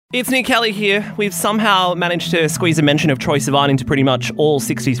It's Nick Kelly here. We've somehow managed to squeeze a mention of Troye Sivan into pretty much all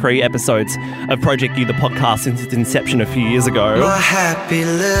 63 episodes of Project U, the podcast, since its inception a few years ago. My happy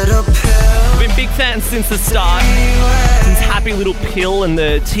little pill. We've been big fans since the start. Since Happy Little Pill and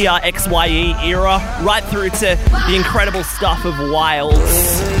the TRXYE era, right through to the incredible stuff of Wilds.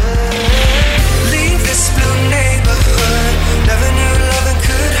 Leave this blue neighborhood. Never knew loving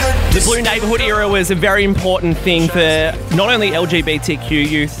could hurt. The Blue Neighbourhood era was a very important thing for not only LGBTQ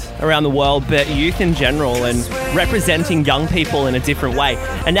youth around the world, but youth in general, and representing young people in a different way.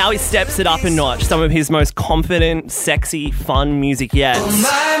 And now he steps it up a notch. Some of his most confident, sexy, fun music yet.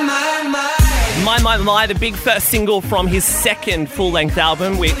 My, the big first single from his second full-length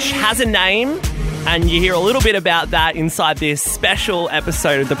album, which has a name, and you hear a little bit about that inside this special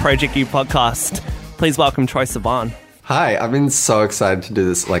episode of the Project U podcast. Please welcome Troye Sivan. Hi, I've been so excited to do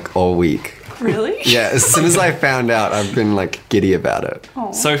this all week. Really? Yeah, as soon as I found out, I've been giddy about it.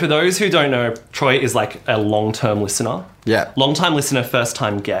 Aww. So for those who don't know, Troye is a long-term listener. Yeah. Long-time listener,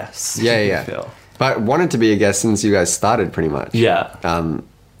 first-time guest. Yeah. But wanted to be a guest since you guys started, pretty much. Yeah.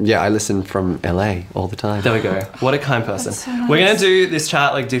 I listen from LA all the time. There we go. What a kind person. So nice. We're going to do this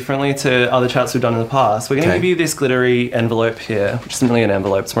chat differently to other chats we've done in the past. We're going to give you this glittery envelope here, which isn't really an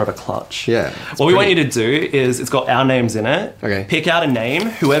envelope, it's more of a clutch. Yeah. What we want you to do is, it's got our names in it. Okay. Pick out a name.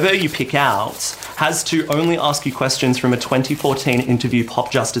 Whoever you pick out has to only ask you questions from a 2014 interview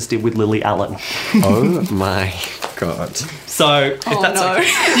Pop Justice did with Lily Allen. Oh my God. So, if that's no. okay.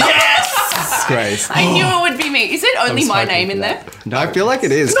 Yes! Grace. I knew it would be me. Is it only my name in there? No, I feel like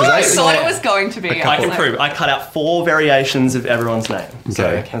it is. I thought it was going to be. I can prove. I cut out 4 variations of everyone's name. So,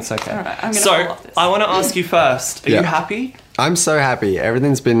 Okay. that's okay. All right, I'm gonna So, pull up this. I want to ask you first. Are Yeah. you happy? I'm so happy.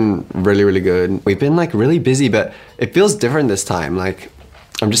 Everything's been really, really good. We've been really busy, but it feels different this time.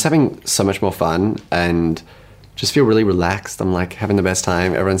 I'm just having so much more fun and just feel really relaxed. I'm having the best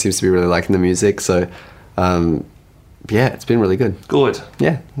time. Everyone seems to be really liking the music. So, yeah, it's been really good. Good.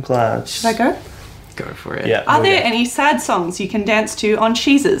 Yeah. I'm glad. Should I go? Go for it. Yeah. Are there any sad songs you can dance to on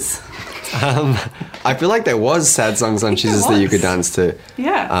cheeses? I feel like there was sad songs on Jesus that you could dance to.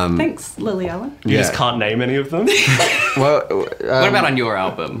 Yeah. Thanks, Lily Allen. You Yeah. just can't name any of them? Well, What about on your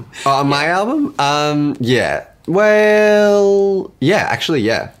album? on my album? Yeah. Well, yeah, actually,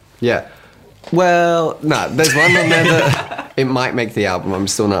 yeah. Well, no, there's one on there that it might make the album. I'm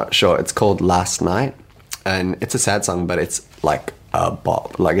still not sure. It's called Last Night, and it's a sad song, but it's a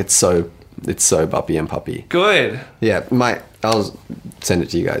bop. It's so boppy and poppy. Good. Yeah, I'll send it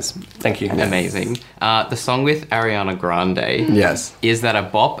to you guys. Thank you. Amazing. The song with Ariana Grande. Yes. Is that a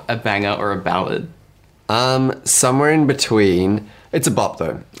bop, a banger, or a ballad? Somewhere in between. It's a bop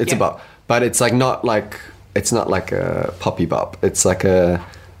though. It's a Yeah. bop, but it's it's not like a poppy bop. It's a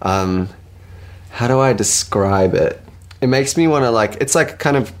how do I describe it? It makes me want to it's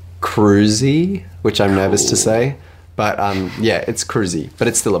kind of cruisy, which I'm nervous to say, but yeah, it's cruisy, but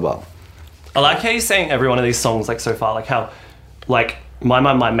it's still a bop. I like how you're saying every one of these songs so far, how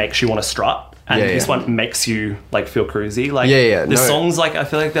My makes you want to strut, and Yeah, this yeah. one makes you feel cruisy. Yeah. The No. songs I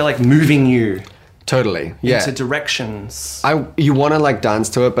feel like they're moving you Totally, yeah. into directions. You want to dance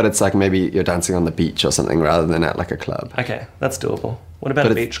to it, but it's maybe you're dancing on the beach or something rather than at a club. Okay, that's doable. What about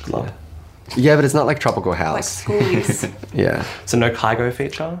But a it's- beach club? Yeah, but it's not tropical Like house. schoolies. Yeah, So no Kygo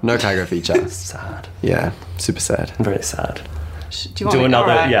feature? no Kygo feature. Sad. Yeah, super sad. I'm very sad. Do you want Do me?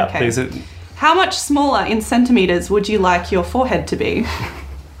 another, All right, yeah, okay. please. How much smaller in centimeters would you like your forehead to be?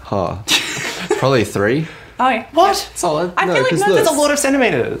 Oh, probably 3. Oh, yeah. What? Solid. I feel like 'cause no, look, There's a lot of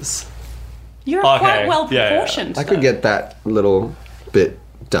centimeters. You're Okay, quite well yeah, yeah. proportioned. I could get that little bit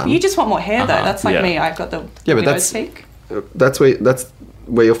done. You just want more hair though. That's like Yeah. me. I've got the Yeah, but widow's that's- peak. That's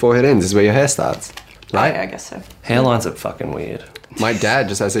where your forehead ends. Is where your hair starts, right? I guess so. Hairlines are fucking weird. My dad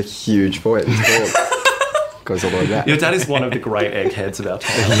just has a huge forehead. He's bald. Goes all the way back. Your dad is one of the great eggheads of our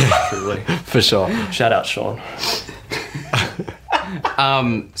time, truly. For sure. Shout out, Sean.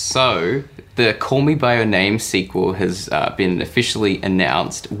 So, the Call Me By Your Name sequel has been officially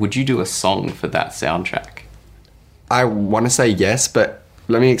announced. Would you do a song for that soundtrack? I want to say yes, but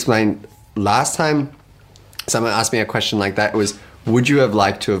let me explain. Last time someone asked me a question like that, it was, would you have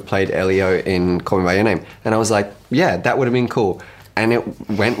liked to have played Elio in Call Me By Your Name? And I was like, yeah, that would have been cool. And it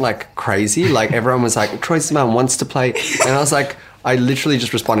went crazy. Everyone was like, Troye Sivan wants to play. And I was like, I literally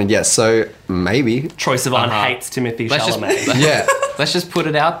just responded yes. So maybe. Troye Sivan Uh-huh. hates Timothy Let's just- Chalamet. Yeah. Let's just put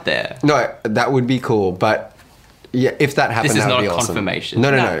it out there. No, that would be cool. But yeah, if that happened, This is that would not be a awesome. confirmation.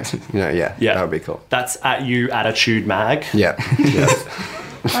 No. No. Yeah, Yeah. that would be cool. That's at you, Attitude Mag. Yeah.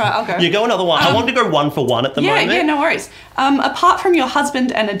 All right, I'll go. You go another one. I wanted to go 1 for 1 at the moment. Yeah, no worries. Apart from your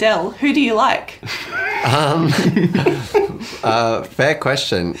husband and Adele, who do you like? Fair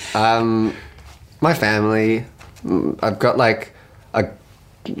question. My family. I've got like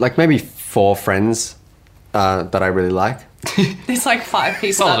maybe 4 friends that I really like. There's like 5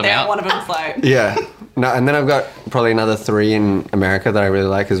 people Solid out there. amount. One of them's like, Yeah. No, and then I've got probably another 3 in America that I really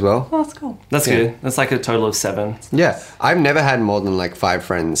like as well. oh, that's cool. That's good. That's like a total of 7. Yeah, I've never had more than like 5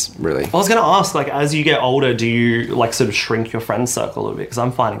 friends, really. I was going to ask, like, as you get older, do you like sort of shrink your friend circle a little bit? Because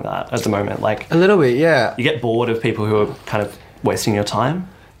I'm finding that at the moment, like, A little bit, yeah. you get bored of people who are kind of wasting your time.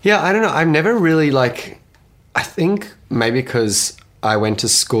 Yeah, I don't know. I've never really like. I think maybe because I went to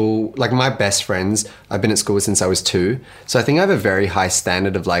school. Like my best friends, I've been at school since I was 2. So I think I have a very high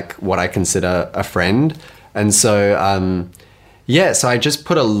standard of like what I consider a friend, and so yeah. So I just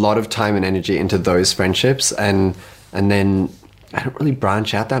put a lot of time and energy into those friendships, and then I don't really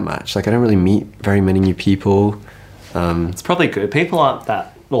branch out that much. Like I don't really meet very many new people. It's probably good. People aren't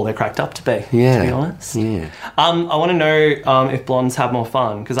that all they're cracked up to be, Yeah, to be honest. yeah. I want to know if blondes have more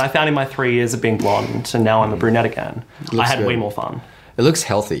fun, because I found in my 3 years of being blonde, and now I'm a brunette again, I Looks had good. way more fun. It looks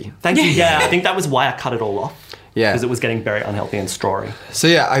healthy. Thank you. Yeah, I think that was why I cut it all off. Yeah. Because it was getting very unhealthy and strawy. So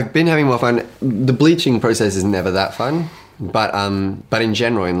yeah, I've been having more fun. The bleaching process is never that fun, but in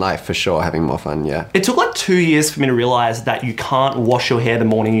general in life for sure having more fun. Yeah. It took like 2 years for me to realise that you can't wash your hair the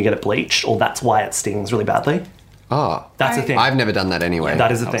morning you get it bleached, or that's why it stings really badly. Oh, That's the thing. I've never done that anyway.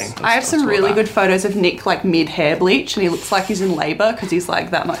 That is a thing. I have some really good photos of Nick like mid-hair bleach, and he looks like he's in labour because he's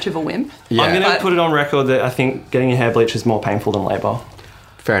like that much of a wimp. Yeah. I'm going to But- put it on record that I think getting your hair bleached is more painful than labour.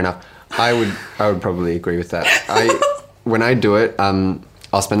 Fair enough. I would probably agree with that. When I do it,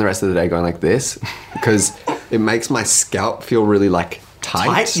 I'll spend the rest of the day going like this because it makes my scalp feel really like tight.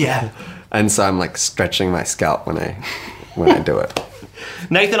 Tight? Yeah. And so I'm like stretching my scalp when I do it.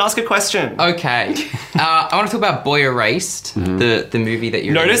 Nathan, ask a question. Okay. I want to talk about Boy Erased, the movie that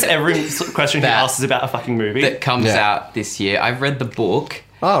you're Notice reading every question he That- asks is about a fucking movie. that comes Yeah. out this year. I've read the book.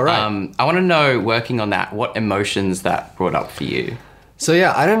 Oh, right. I want to know, working on that, what emotions that brought up for you. So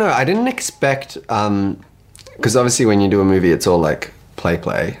yeah, I don't know. I didn't expect because obviously when you do a movie, it's all like play.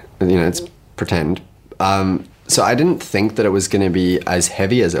 You know, it's pretend. So I didn't think that it was going to be as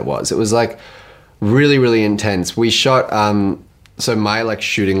heavy as it was. It was like really, really intense. We shot. So my like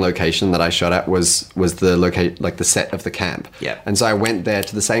shooting location that I shot at was the set of the camp. Yeah. And so I went there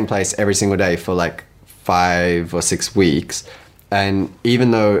to the same place every single day for like 5 or 6 weeks. And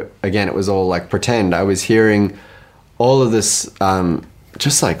even though again it was all like pretend, I was hearing all of this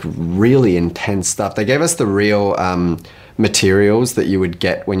just like really intense stuff. They gave us the real materials that you would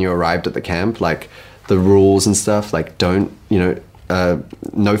get when you arrived at the camp, like the rules and stuff, like don't,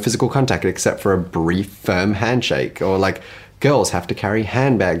 no physical contact except for a brief firm handshake, or like girls have to carry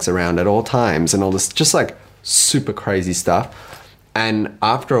handbags around at all times and all this just like super crazy stuff. And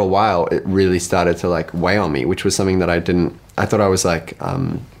after a while it really started to like weigh on me, which was something that I thought I was like I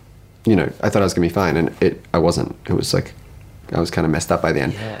thought I was gonna be fine, and I wasn't. It was like I was kind of messed up by the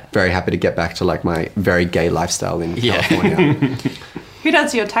end. Yeah. Very happy to get back to like my very gay lifestyle in Yeah. California. Who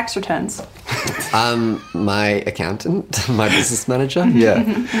does your tax returns? My accountant, my business manager. Yeah.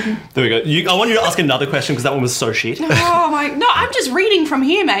 There we go. I want you to ask another question because that one was so shit. Oh my! No, I'm just reading from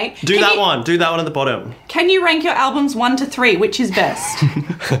here, mate. Do that one. Do that one at the bottom. Can you rank your albums 1 to 3? Which is best?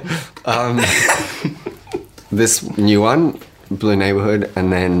 This new one, Blue Neighborhood,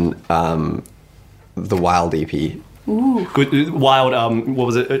 and then the Wild EP. Good. Wild. What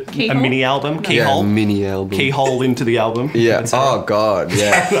was it? A Keyhole? mini album. Yeah, Keyhole. mini album. Keyhole into the album. Yeah. Oh God.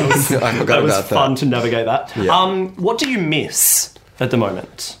 Yeah. I forgot That was about fun to navigate that. Yeah. What do you miss at the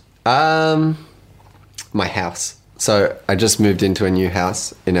moment? that. My house. So I just moved into a new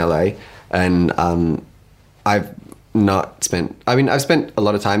house in LA, and I've spent a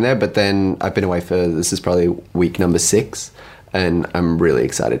lot of time there, but then I've been away for, this is probably week number 6, and I'm really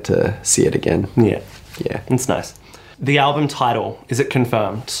excited to see it again. Yeah. Yeah. It's nice. The album title, is it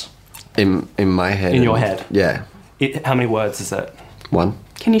confirmed? In my head. In your head? Yeah. How many words is it? 1.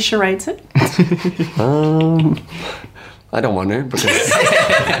 Can you charades it? I don't want to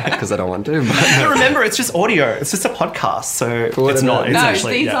because I don't want to. But But remember, it's just audio. It's just a podcast, so what it's about- not. It's No,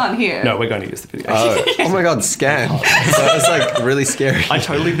 actually, these yeah. aren't here. No, we're going to use the video. oh my God, scam. So it's like really scary. I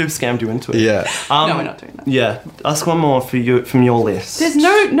totally have scammed you into it. Yeah. No, we're not doing that. Yeah. Ask one more for you from your list. There's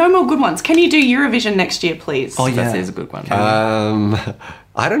no more good ones. Can you do Eurovision next year, please? Oh, yeah. That is a good one.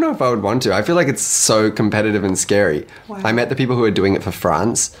 I don't know if I would want to. I feel like it's so competitive and scary. Wow. I met the people who were doing it for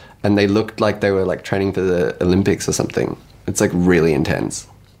France, and they looked like they were like training for the Olympics or something. It's like really intense.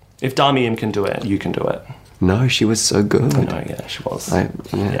 If Damian can do it, you can do it. No, she was so good. No, yeah, she was.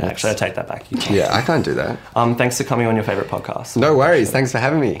 Actually, I take that back. You can. Yeah, I can't do that. Thanks for coming on your favorite podcast. No worries. Thanks for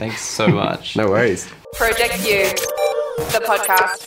having me. Thanks so much. No worries. Project U, the podcast.